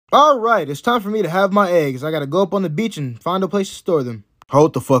Alright, it's time for me to have my eggs. I gotta go up on the beach and find a place to store them.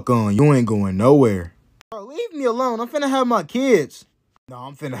 Hold the fuck on, you ain't going nowhere. Bro, leave me alone, I'm finna have my kids. No,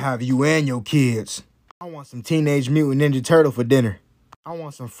 I'm finna have you and your kids. I want some Teenage Mutant Ninja Turtle for dinner. I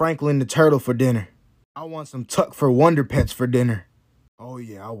want some Franklin the Turtle for dinner. I want some Tuck for Wonder Pets for dinner. Oh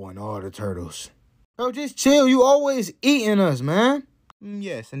yeah, I want all the turtles. Bro, just chill, you always eating us, man.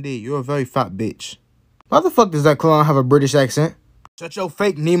 Yes, indeed, you're a very fat bitch. Why the fuck does that clown have a British accent? Shut your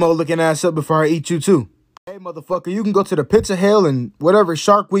fake Nemo-looking ass up before I eat you too. Hey, motherfucker, you can go to the pits of hell and whatever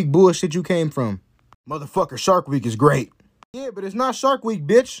Shark Week bullshit you came from. Motherfucker, Shark Week is great. Yeah, but it's not Shark Week,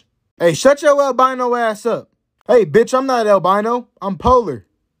 bitch. Hey, shut your albino ass up. Hey, bitch, I'm not albino. I'm polar.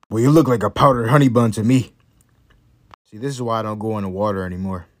 Well, you look like a powdered honey bun to me. See, this is why I don't go in the water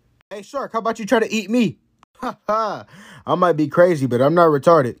anymore. Hey, Shark, how about you try to eat me? Ha ha. I might be crazy, but I'm not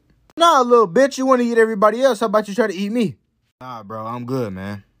retarded. Nah, little bitch, you want to eat everybody else. How about you try to eat me? Nah, bro, I'm good,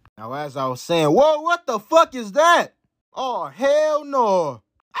 man. Now, as I was saying, whoa, what the fuck is that? Oh, hell no.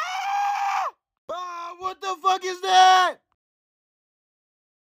 Ah! Ah, what the fuck is that?